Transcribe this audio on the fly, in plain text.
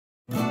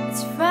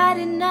It's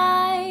Friday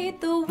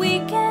night, the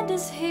weekend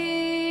is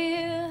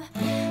here.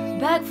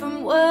 Back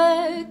from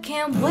work,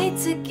 can't wait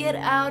to get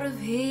out of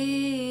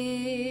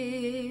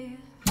here.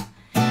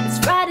 It's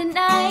Friday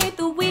night,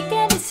 the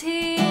weekend is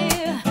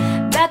here.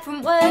 Back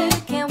from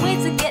work, can't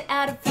wait to get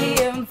out of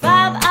here. I'm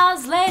 5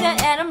 hours later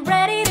and I'm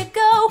ready to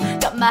go.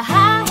 Got my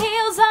high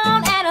heels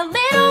on and a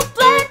little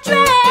black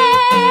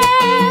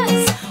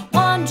dress.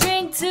 1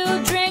 drink,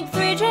 2 drink,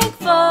 3 drink,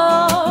 4.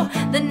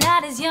 The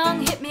night is young,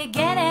 hit me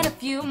again and a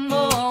few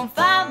more.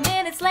 5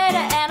 minutes later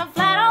and I'm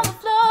flat on the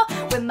floor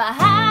with my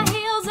high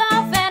heels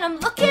off and I'm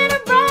looking a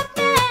bright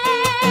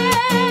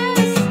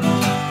mess.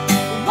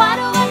 Why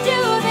do I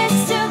do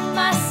this to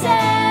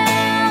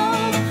myself?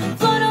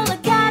 Float on the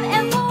God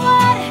and for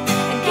what?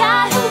 A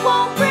guy who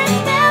won't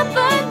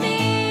remember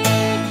me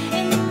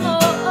in the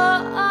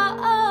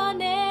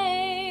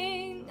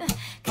morning.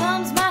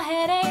 Comes my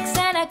headaches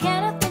and I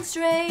cannot think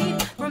straight.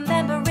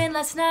 Remembering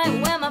last night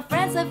when my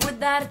friends left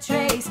without a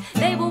trace.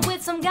 They were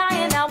with some guy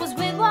and I was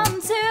with one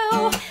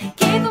too.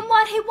 Gave him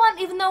what he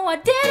wanted even though I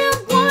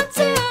didn't want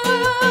to.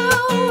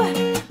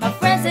 My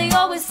friends, they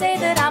always say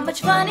that I'm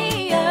much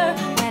funnier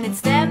when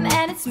it's them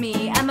and it's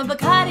me. I'm a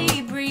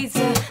Bacardi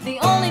breezer. The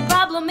only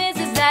problem is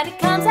that it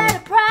comes at a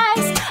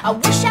price. I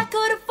wish I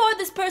could afford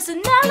this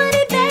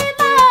personality they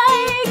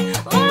like.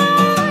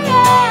 Oh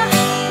yeah,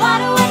 why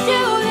do I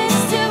do this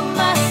to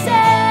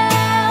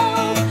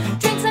myself?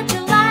 Drink such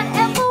a lot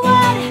and for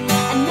what?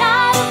 A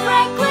night of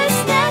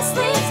recklessness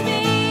leaves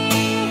me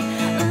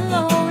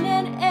alone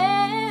and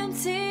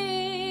empty.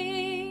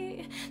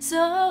 So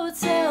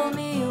tell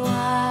me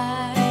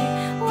why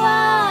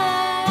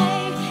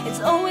it's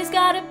always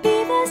gotta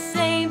be the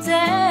same.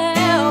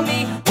 Tell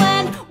me,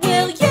 when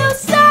will you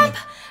stop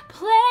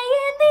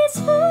playing these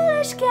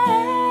foolish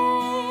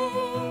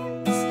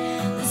games?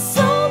 There's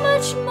so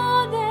much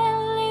more than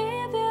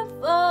living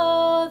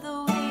for the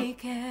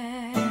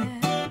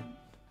weekend.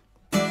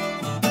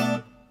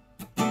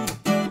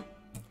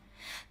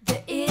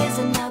 There is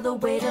another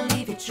way to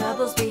leave your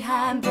troubles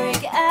behind.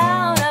 Break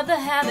out of the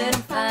habit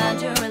and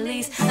find your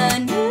release. A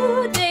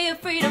new day of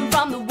freedom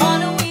from the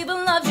one who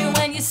even loves you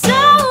when you're sober.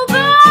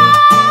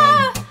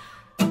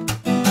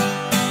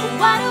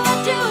 Why do I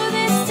do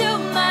this to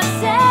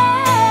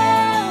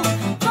myself?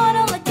 Put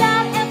on the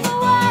God and for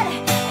what? A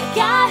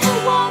guy who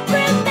won't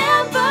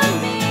remember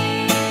me.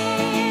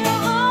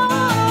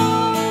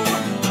 Oh,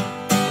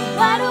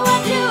 why do I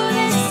do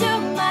this to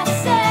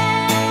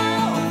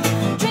myself?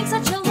 Drink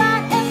such a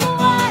lot and for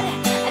what?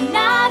 A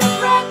night of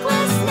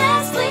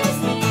recklessness leaves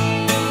me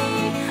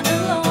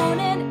alone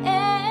and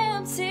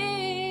empty.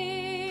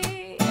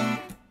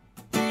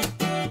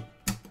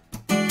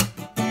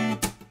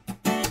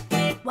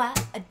 Why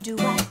do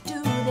I do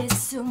this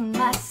to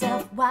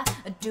myself? Why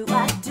do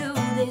I do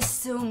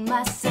this to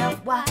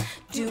myself? Why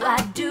do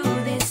I do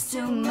this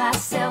to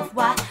myself?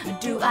 Why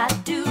do I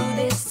do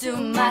this to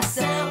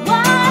myself?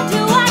 Why